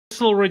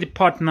is already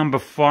part number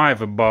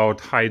 5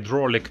 about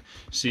hydraulic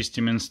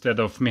system instead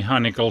of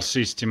mechanical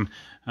system,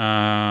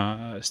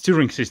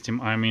 steering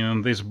system, I mean,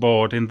 on this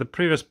board. In the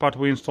previous part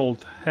we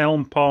installed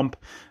helm pump.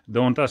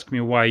 Don't ask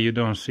me why you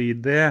don't see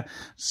it there.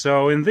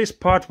 So in this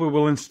part we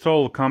will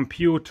install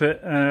computer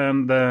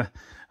and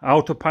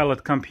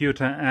Autopilot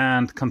computer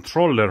and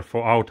controller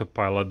for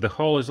Autopilot. The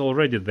whole is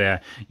already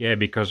there. Yeah,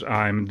 because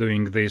I'm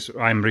doing this,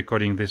 I'm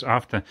recording this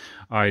after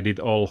I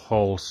did all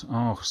holes.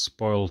 Oh,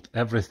 spoiled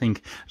everything.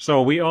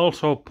 So we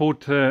also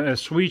put a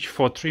switch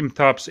for trim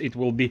tabs. It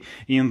will be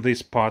in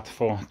this part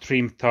for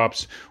trim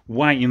tabs.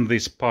 Why in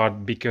this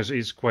part? Because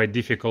it's quite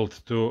difficult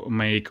to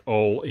make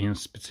all in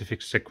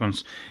specific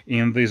sequence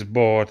in this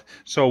board.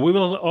 So we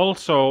will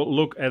also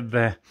look at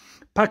the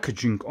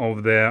packaging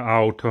of the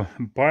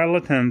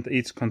Autopilot and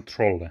its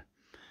controller.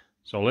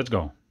 So let's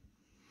go.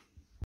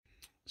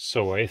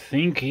 So I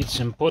think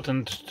it's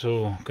important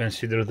to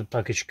consider the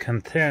package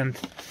content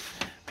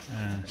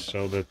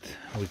so that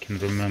we can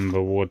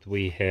remember what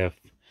we have.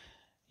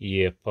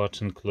 Yeah,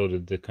 parts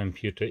included. The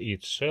computer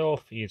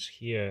itself is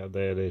here,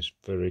 that is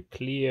very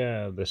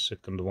clear. The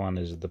second one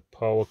is the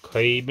power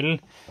cable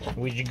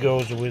which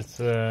goes with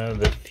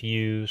the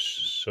fuse,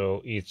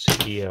 so it's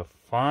here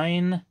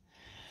fine.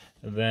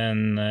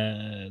 Then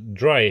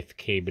drive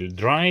cable.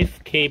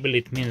 Drive cable,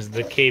 it means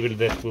the cable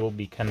that will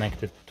be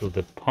connected to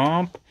the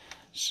pump.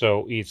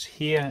 So it's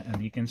here,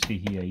 and you can see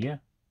here, yeah,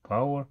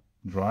 power,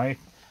 drive.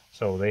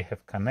 So they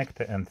have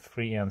connector and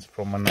 3 ends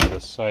from another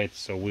side.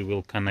 So we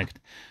will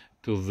connect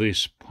to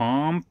this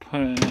pump,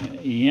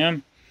 yeah.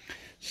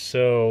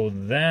 So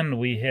then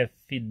we have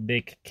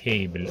feedback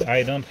cable.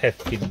 I don't have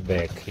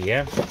feedback,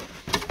 yeah.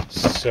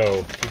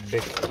 So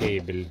feedback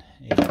cable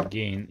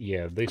again,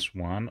 yeah, this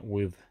one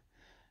with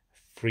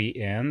 3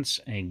 ends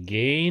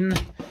again,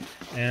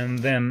 and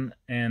then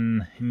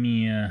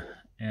NMEA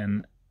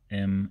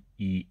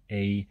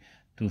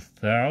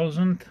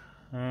 2000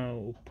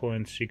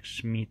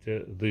 0.6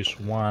 meter, this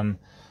one.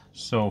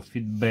 So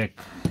feedback,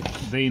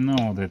 they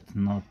know that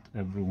not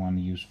everyone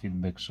use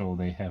feedback, so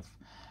they have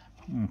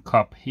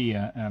cup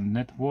here and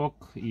network,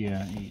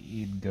 yeah,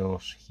 it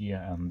goes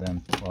here, and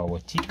then to our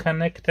T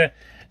connector,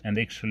 and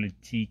actually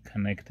T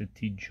connector,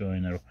 T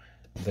joiner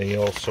they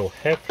also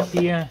have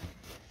here.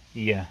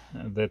 Yeah,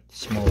 that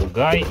small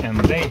guy, and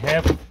they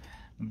have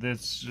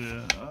that's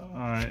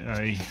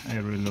I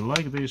really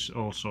like this.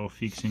 Also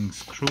fixing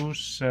screws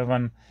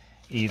 7,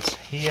 it's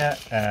here,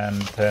 and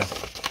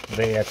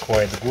they are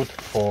quite good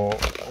for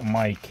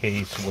my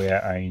case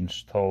where I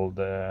installed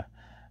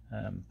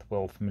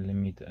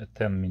 12mm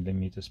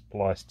 10mm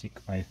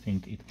plastic. I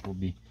think it will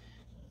be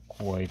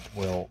quite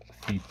well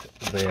fit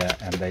there,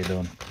 and I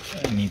don't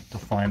need to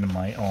find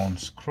my own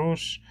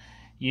screws.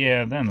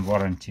 Yeah, then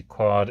warranty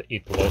card,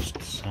 it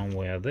lost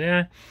somewhere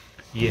there.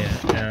 Yeah,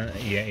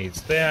 yeah, it's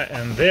there.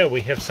 And there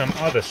we have some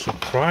other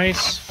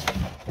surprise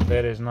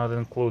that is not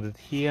included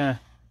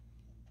here,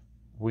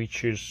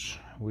 which is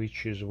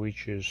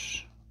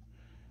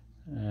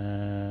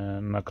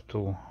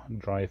NAC-2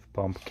 drive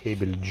pump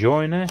cable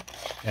joiner.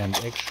 And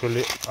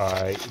actually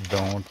I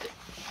don't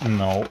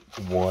know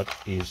what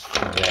is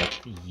that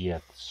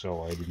yet,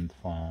 so I didn't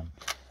find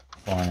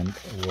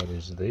what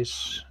is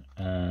this.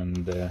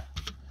 And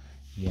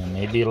yeah,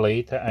 maybe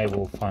later I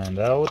will find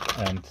out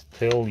and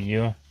tell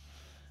you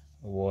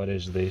what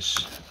is this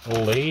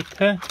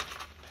later.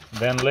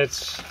 Then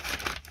let's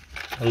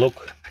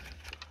look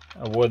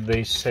at what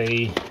they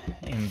say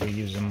in the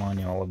user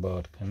manual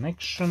about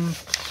connection.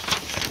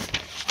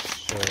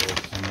 So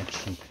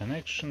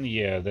connection,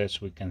 yeah,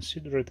 that's we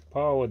consider it.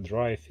 Power,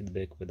 drive,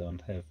 feedback, we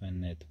don't have a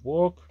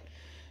network.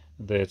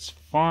 That's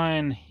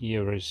fine.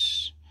 Here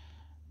is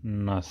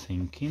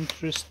nothing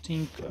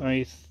interesting,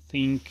 I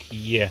think.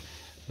 Yeah,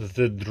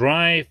 the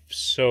drive,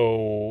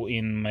 so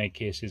in my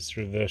case it's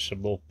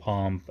reversible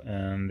pump,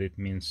 and it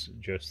means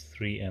just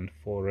 3 and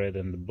 4 red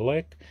and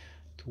black.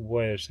 2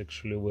 wires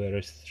actually,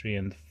 whereas 3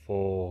 and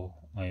 4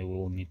 I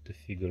will need to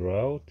figure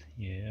out,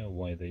 yeah,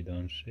 why they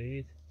don't say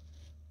it.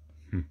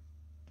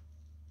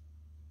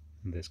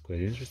 That's quite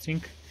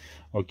interesting.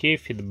 Okay,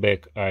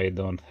 feedback I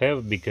don't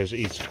have because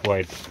it's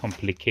quite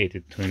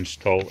complicated to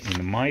install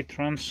in my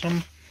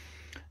transom.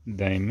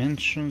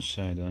 Dimensions,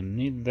 I don't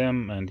need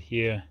them. And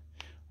here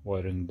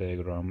wiring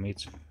diagram,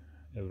 it's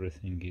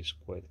everything is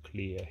quite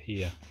clear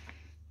here.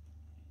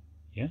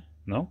 Yeah,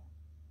 no,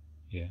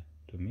 yeah,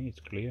 to me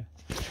it's clear.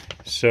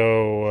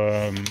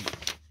 So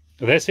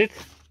that's it.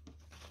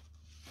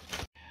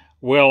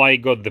 Well, I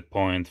got the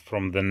point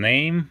from the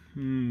name,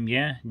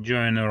 yeah,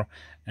 joiner,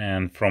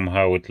 and from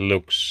how it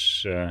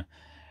looks.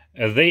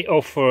 They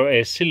offer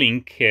a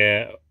C-Link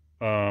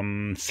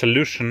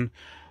solution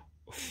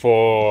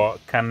for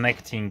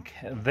connecting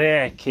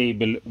their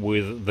cable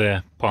with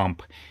the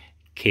pump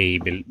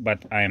cable,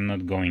 but I'm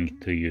not going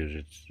to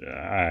use it.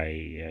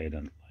 I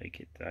don't like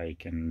it. I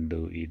can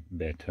do it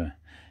better,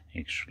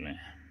 actually.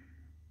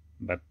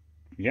 But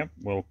yeah,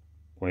 well,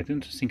 quite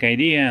interesting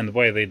idea, and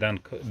why they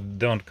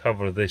don't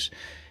cover this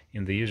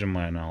in the user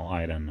manual,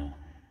 I don't know.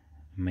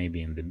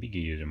 Maybe in the bigger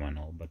user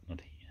manual, but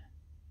not here.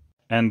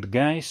 And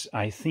guys,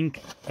 I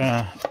think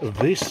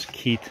this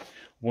kit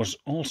was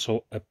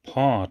also a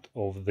part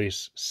of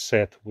this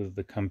set with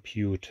the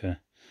computer,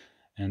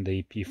 and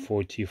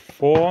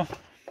AP44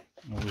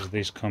 with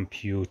this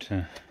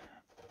computer.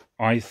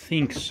 I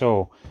think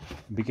so,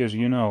 because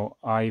you know,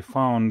 I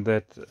found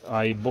that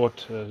I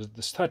bought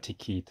the starter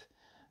kit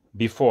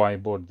before I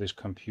bought this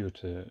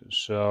computer.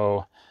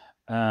 So,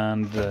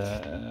 and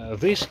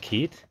this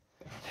kit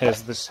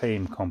has the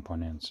same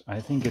components.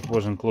 I think it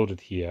was included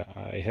here.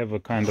 I have a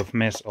kind of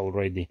mess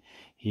already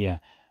here.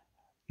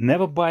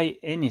 Never buy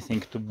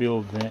anything to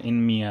build the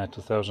NMEA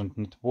 2000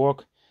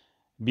 network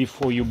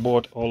before you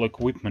bought all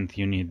equipment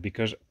you need,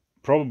 because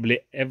probably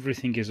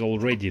everything is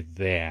already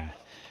there.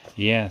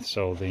 Yeah,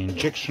 so the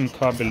injection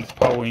cable,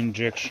 power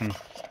injection,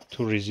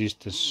 two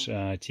resistors,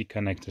 T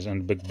connectors,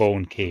 and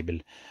backbone cable.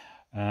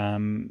 I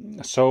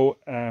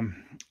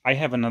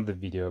have another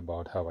video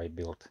about how I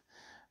built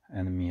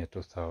NMEA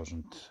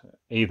 2000.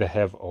 Either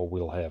have or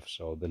will have,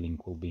 so the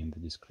link will be in the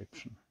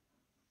description.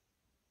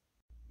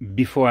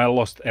 Before I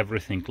lost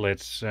everything,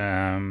 let's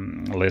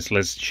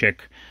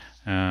check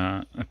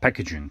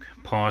packaging,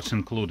 parts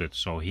included.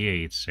 So here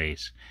it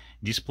says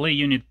display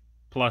unit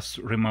plus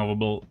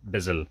removable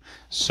bezel.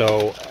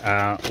 So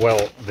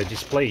well, the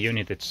display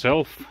unit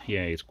itself,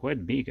 yeah, it's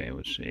quite big, I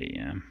would say.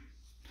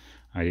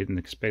 I didn't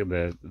expect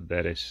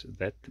that is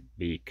that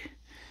big.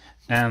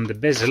 And the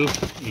bezel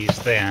is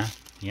there,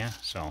 yeah,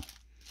 so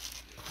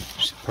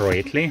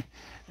separately.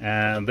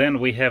 Then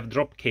we have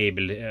drop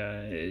cable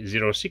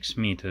 0.6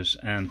 meters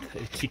and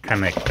T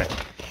connector.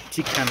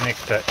 T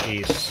connector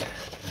is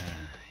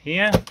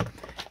here,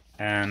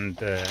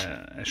 and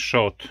a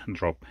short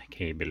drop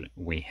cable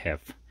we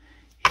have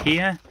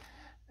here.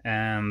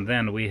 And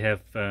then we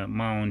have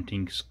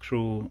mounting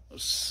screws.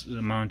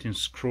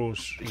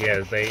 Yeah,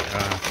 they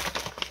are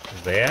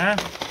there.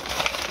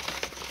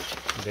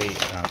 They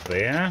are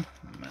there,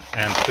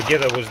 and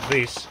together with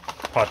this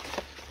part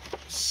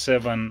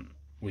 7,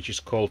 which is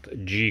called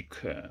jig,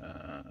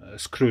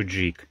 screw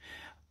jig.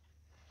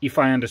 If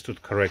I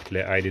understood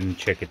correctly, I didn't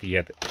check it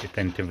yet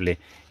attentively,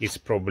 it's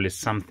probably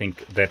something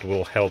that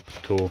will help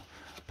to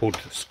put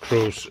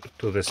screws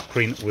to the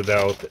screen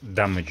without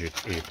damaging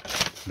it.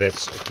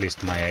 That's at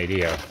least my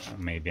idea,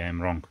 maybe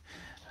I'm wrong.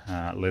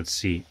 Let's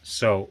see.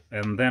 So,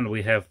 and then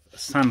we have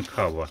sun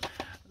cover.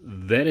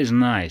 That is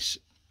nice,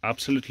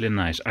 absolutely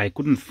nice. I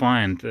couldn't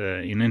find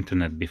in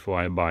internet before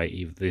I buy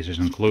if this is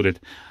included,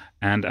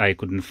 and I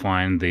couldn't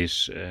find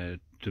this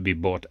to be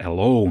bought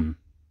alone,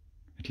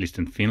 at least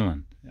in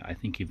Finland. I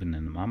think even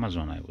in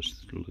Amazon I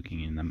was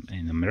looking in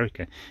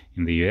America,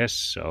 in the US,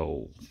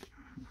 so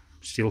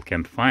still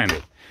can't find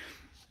it.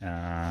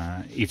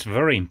 It's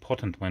very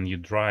important when you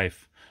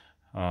drive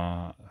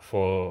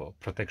for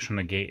protection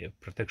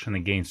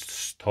against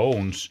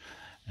stones,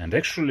 and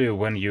actually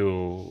when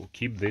you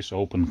keep this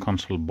open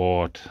console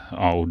board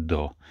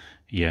outdoor.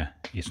 Yeah,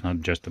 it's not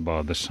just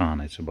about the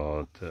sun, it's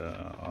about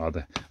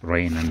other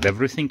rain and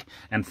everything.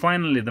 And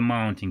finally the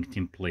mounting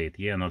template.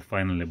 Yeah, not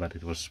finally, but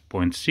it was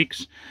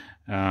 0.6,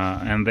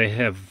 and they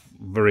have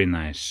very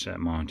nice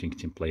mounting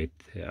template.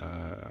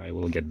 I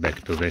will get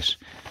back to this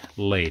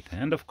later.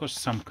 And of course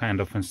some kind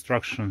of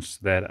instructions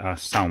that are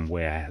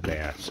somewhere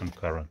there, some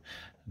current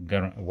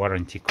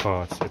warranty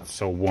cards and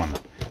so on.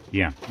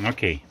 Yeah,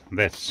 okay,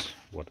 that's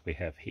what we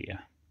have here.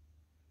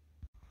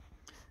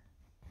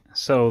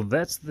 So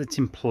that's the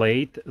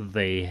template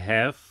they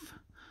have.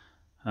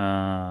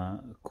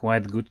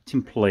 Quite good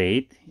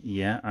template.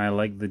 Yeah, I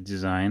like the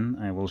design.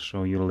 I will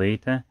show you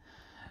later.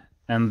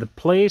 And the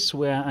place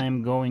where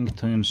I'm going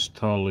to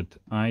install it,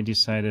 I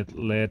decided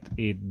let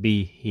it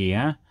be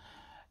here.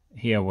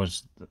 Here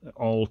was the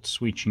old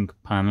switching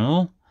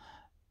panel,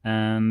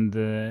 and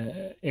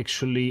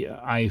actually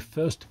I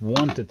first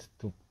wanted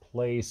to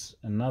place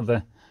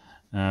another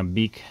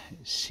big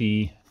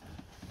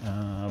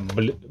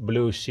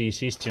Blue Sea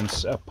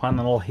Systems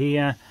panel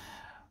here,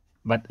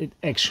 but it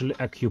actually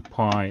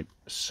occupied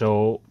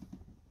so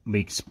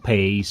big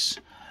space.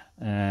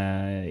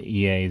 Yeah,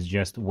 it's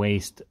just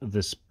waste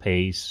the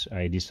space.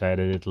 I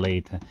decided it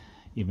later,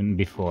 even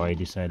before I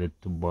decided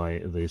to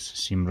buy this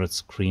Simrad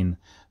screen.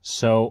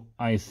 So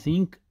I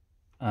think,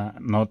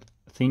 not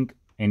think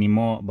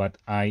anymore, but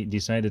I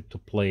decided to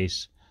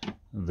place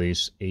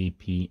this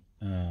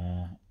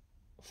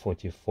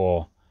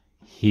AP44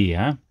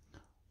 here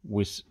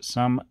with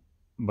some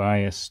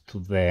bias to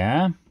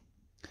there,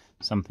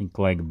 something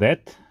like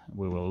that.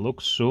 We will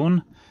look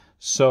soon,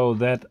 so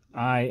that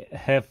I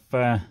have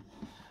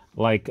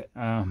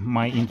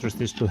my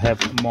interest is to have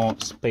more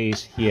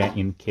space here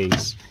in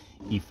case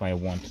if I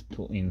want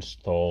to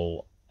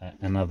install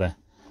another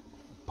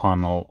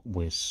panel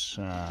with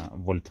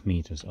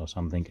voltmeters or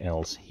something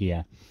else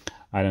here.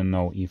 I don't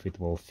know if it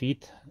will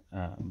fit,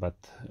 but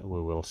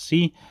we will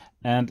see.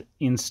 And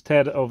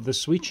instead of the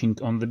switching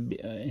on the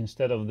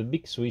instead of the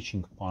big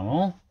switching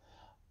panel,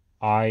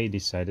 I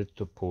decided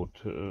to put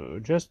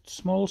just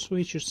small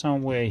switches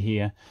somewhere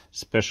here,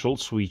 special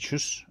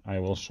switches. I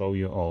will show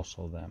you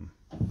also them.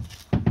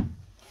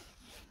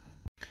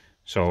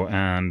 So,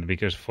 and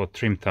because for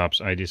trim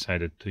tabs I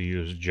decided to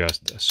use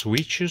just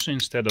switches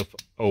instead of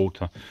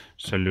auto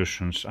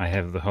solutions. I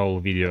have the whole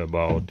video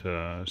about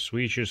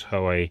switches,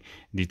 how I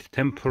did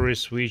temporary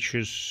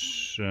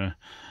switches,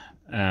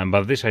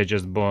 but this I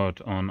just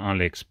bought on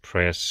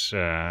AliExpress.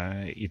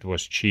 It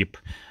was cheap,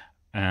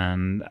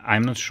 and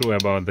I'm not sure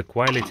about the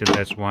quality.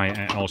 That's why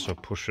I also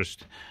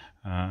purchased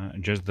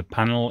just the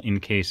panel in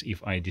case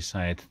if I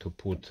decide to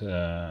put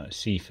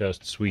C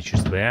first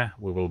switches there.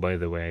 We will, by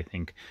the way, I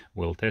think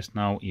we'll test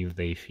now if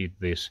they fit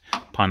this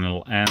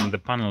panel, and the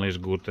panel is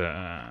good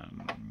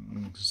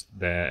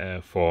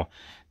for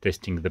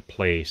testing the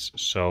place.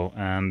 So,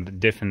 and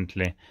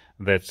definitely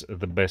that's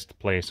the best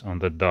place on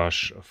the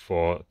dash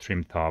for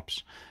trim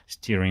tabs,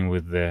 steering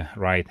with the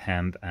right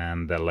hand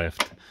and the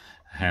left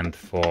hand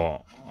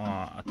for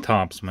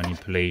tabs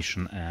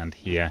manipulation, and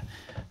here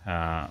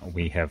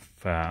we have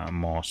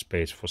more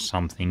space for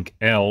something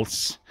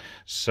else.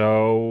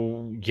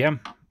 So yeah,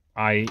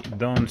 I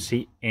don't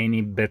see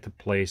any better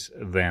place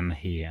than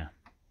here.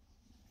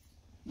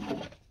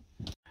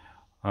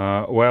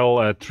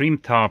 Well, trim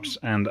tabs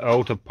and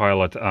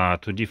autopilot are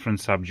two different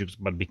subjects,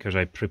 but because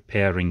I'm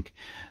preparing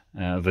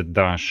the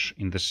dash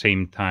in the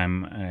same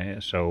time,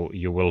 so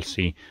you will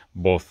see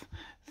both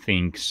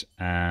things,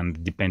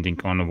 and depending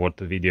on what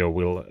the video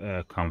will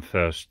come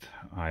first,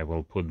 I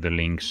will put the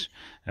links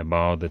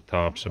about the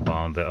tabs,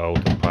 about the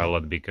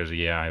autopilot, because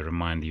yeah, I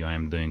remind you,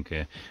 I'm doing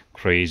a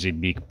crazy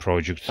big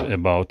project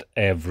about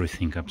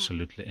everything,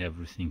 absolutely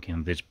everything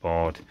in this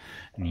board,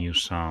 new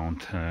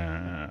sound,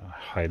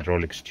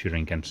 hydraulic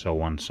steering and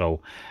so on. So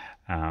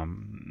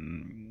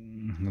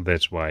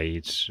that's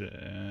why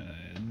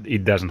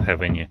it doesn't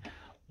have any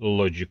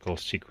logical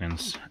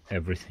sequence.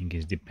 Everything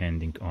is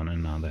depending on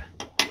another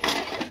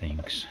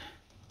things.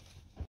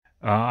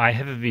 I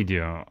have a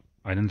video,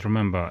 I don't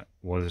remember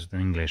was it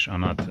in English or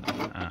not,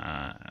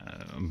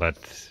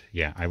 but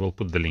yeah, I will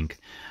put the link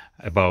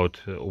about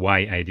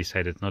why I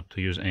decided not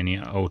to use any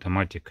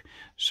automatic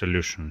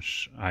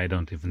solutions. I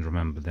don't even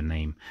remember the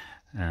name,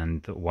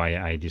 and why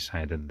I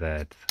decided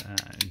that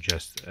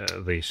just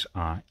these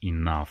are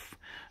enough.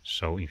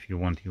 So if you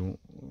want,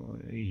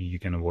 you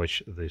can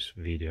watch this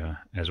video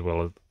as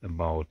well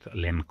about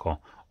Lenko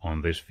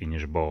on this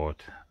finished board,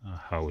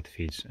 how it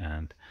fits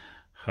and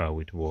how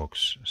it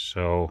works.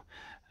 So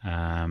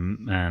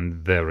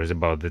and there is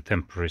about the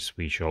temporary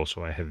switch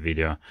also I have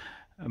video,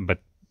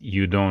 but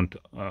you don't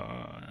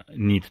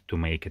need to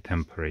make a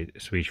temporary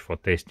switch for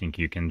testing.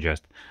 You can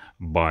just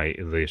buy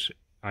this.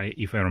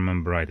 If I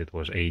remember right, it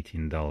was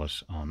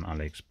 $18 on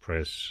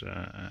AliExpress,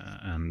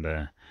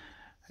 and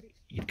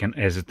it can,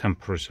 as a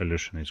temporary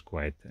solution, is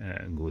quite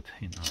good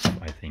enough.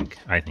 I think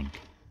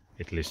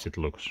at least it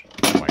looks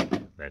like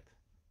that.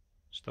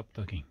 Stop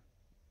talking.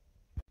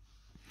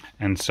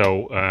 And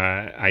so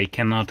I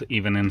cannot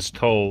even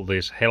install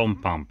this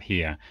helm pump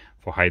here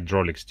for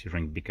hydraulic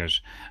steering,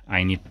 because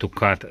I need to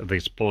cut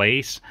this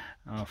place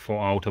for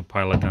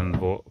autopilot and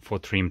for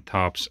trim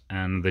tabs,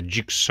 and the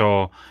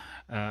jigsaw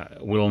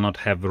will not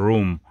have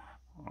room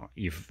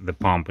if the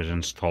pump is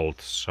installed.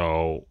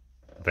 So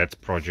that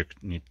project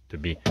needs to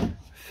be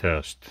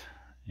first.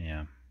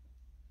 Yeah.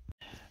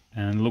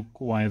 And look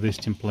why this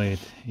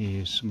template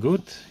is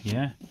good.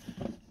 Yeah,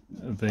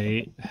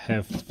 they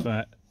have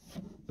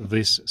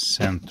these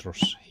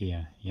centers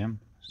here. Yeah,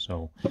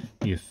 so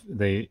if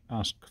they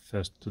ask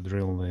first to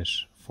drill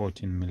this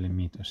 14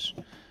 millimeters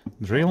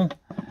drill,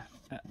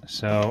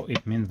 so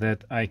it means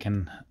that I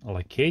can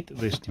locate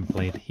this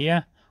template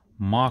here,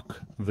 mark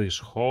these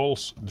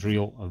holes,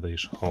 drill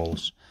these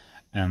holes,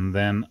 and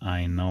then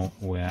I know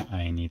where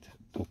I need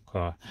to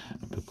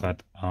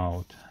cut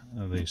out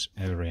this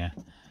area.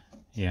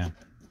 Yeah,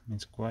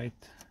 it's quite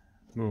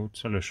good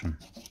solution.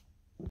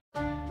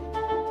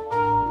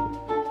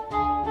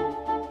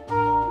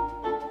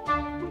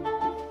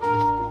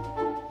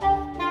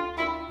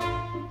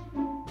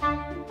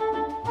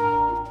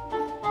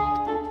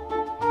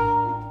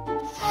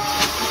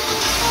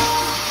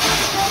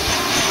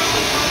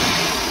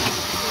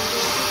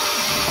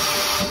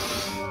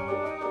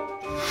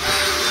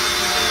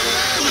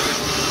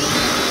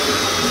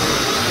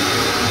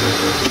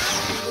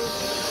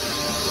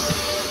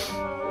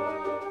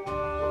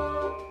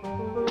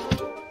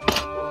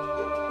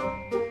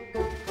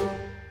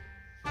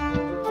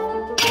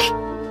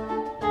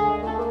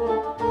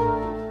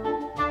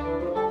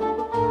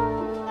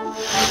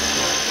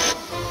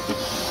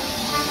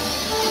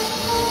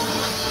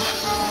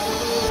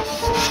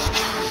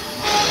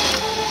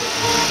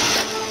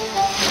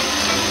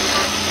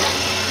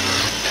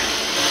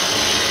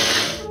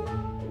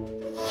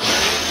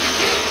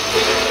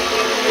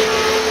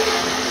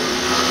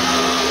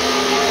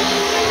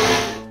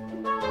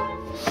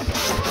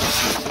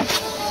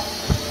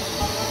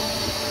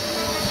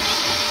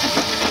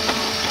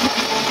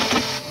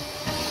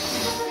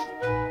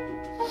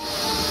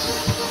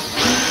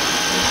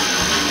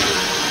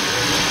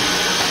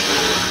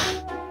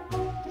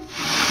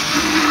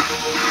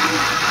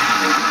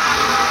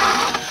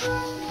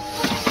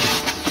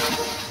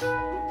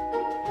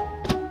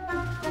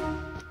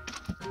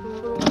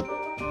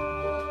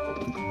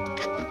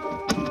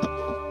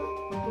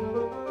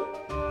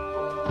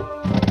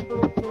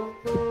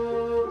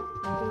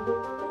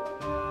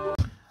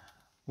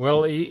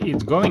 Well,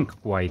 it's going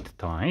quite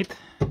tight,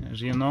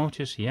 as you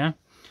notice, yeah.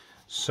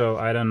 So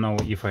I don't know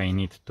if I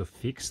need to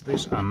fix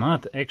this or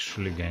not.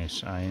 Actually,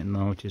 guys, I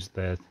noticed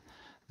that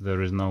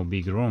there is no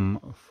big room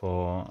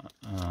for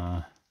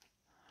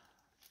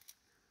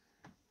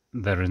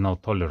there is no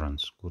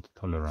tolerance, good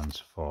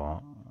tolerance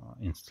for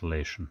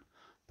installation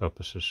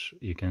purposes.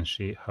 You can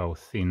see how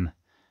thin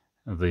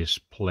this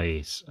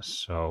plays,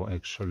 so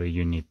actually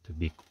you need to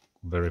be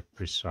very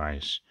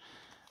precise.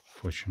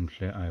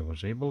 Fortunately, I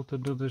was able to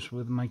do this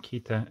with my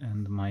Kita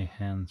and my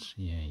hands.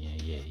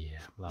 Yeah,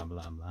 blah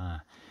blah blah.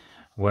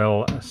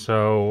 Well,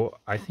 so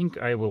I think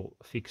I will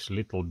fix a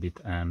little bit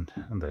and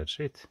that's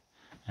it.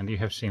 And you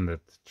have seen that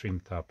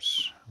trim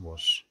tabs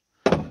was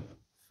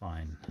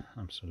fine,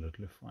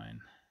 absolutely fine.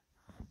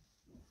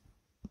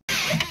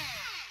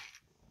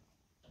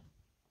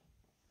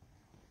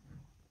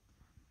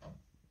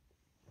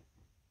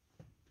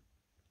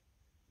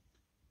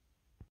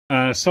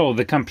 So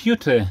the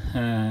computer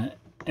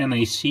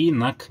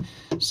NAC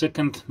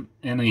second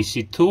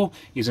NAC-2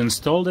 is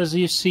installed, as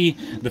you see.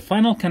 The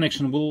final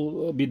connection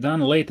will be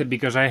done later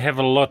because I have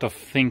a lot of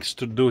things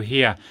to do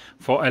here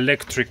for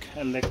electric,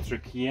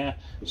 yeah.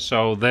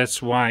 So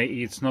that's why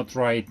it's not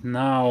right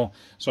now.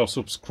 So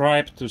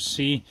subscribe to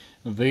see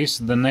this,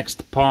 the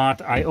next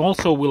part. I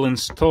also will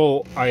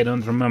install, I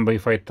don't remember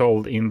if I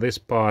told in this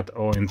part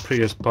or in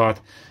previous part,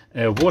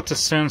 a water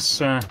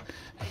sensor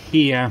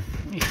here.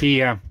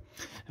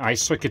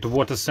 iSocket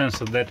water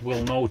sensor that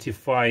will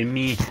notify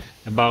me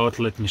about,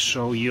 let me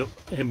show you,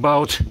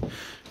 about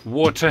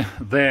water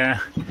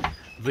there.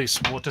 This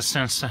water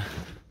sensor,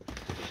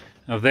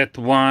 that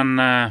one,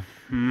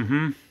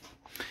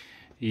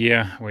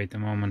 yeah, wait a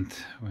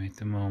moment,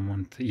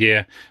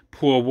 yeah,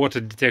 poor water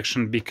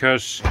detection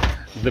because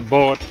the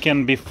board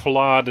can be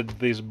flooded,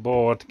 this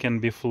board can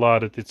be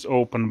flooded, it's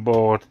open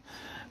board,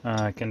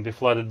 can be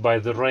flooded by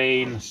the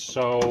rain.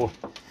 So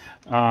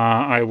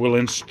I will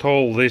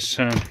install this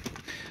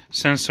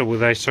sensor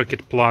with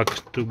iSocket plug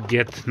to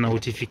get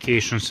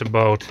notifications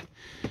about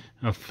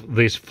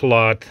this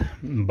flood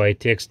by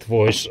text,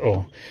 voice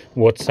or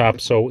WhatsApp.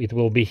 So it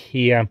will be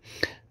here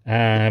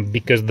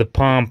because the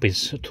pump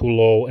is too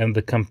low and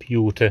the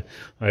computer,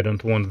 I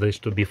don't want this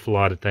to be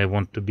flooded, I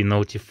want to be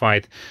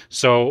notified.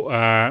 So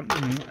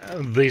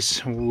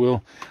this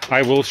will,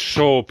 I will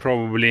show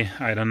probably,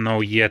 I don't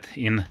know yet,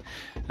 in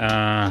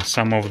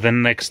some of the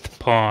next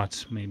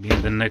parts, maybe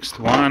in the next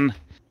one.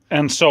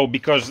 And so,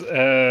 because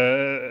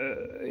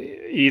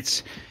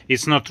it's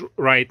not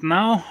right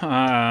now,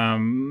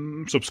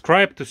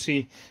 subscribe to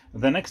see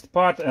the next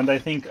part, and I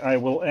think I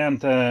will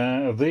end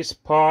this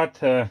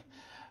part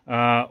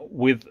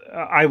with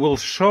I will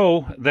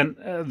show. Then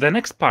the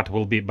next part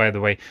will be, by the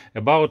way,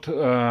 about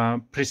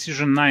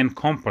Precision 9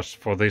 compass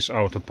for this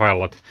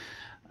autopilot,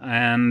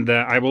 and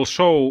I will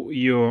show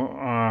you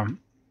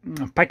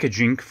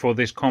packaging for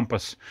this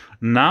compass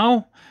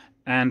now.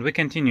 And we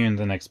continue in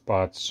the next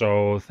part.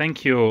 So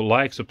thank you,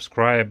 like,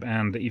 subscribe,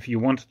 and if you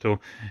want to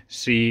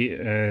see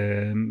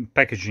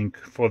packaging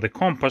for the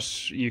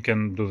compass, you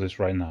can do this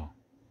right now.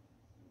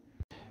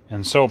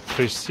 And so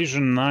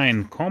Precision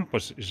 9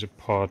 compass is a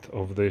part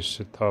of this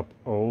setup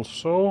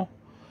also.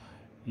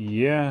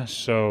 Yeah,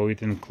 so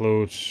it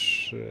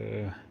includes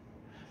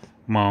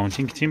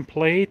mounting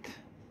template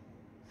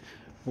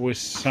with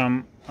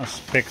some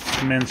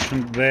aspects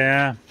mentioned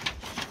there.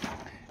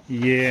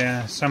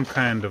 Yeah, some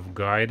kind of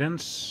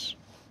guidance.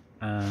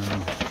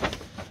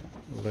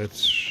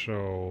 Let's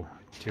show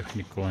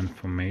technical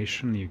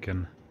information. You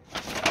can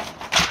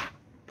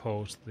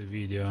pause the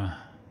video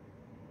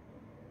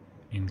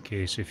in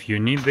case if you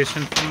need this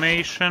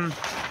information.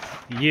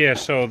 Yeah,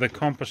 so the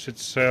compass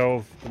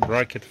itself,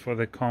 bracket for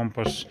the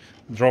compass,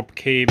 drop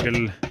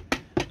cable,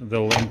 the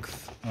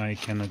length I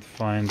cannot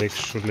find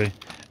actually,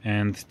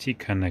 and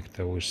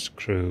T-connector with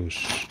screws.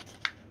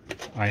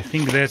 I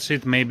think that's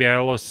it. Maybe I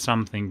lost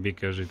something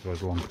because it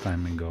was a long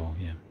time ago.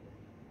 Yeah.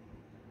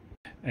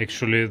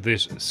 Actually,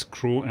 this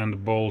screw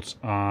and bolts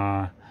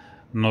are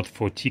not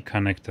for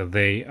T-connector.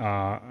 They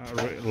are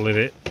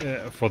really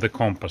for the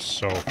compass.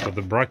 So for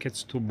the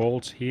brackets, 2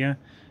 bolts here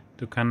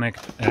to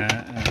connect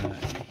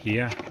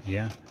here.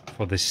 Yeah.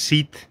 For the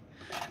seat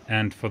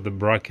and for the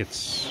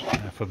brackets,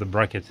 for the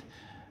bracket,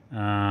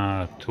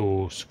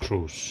 2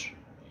 screws.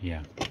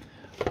 Yeah.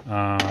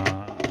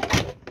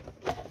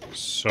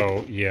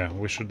 So yeah,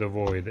 we should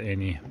avoid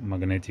any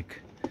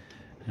magnetic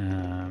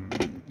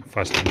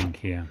fastening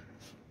here.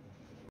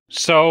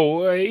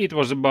 So it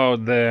was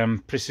about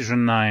the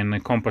Precision 9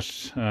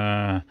 compass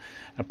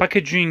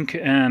packaging,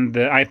 and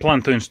I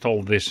plan to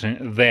install this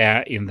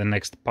there in the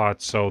next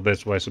part. So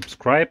that's why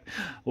subscribe,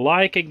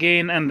 like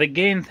again and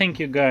again. Thank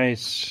you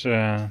guys.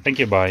 Thank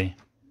you. Bye.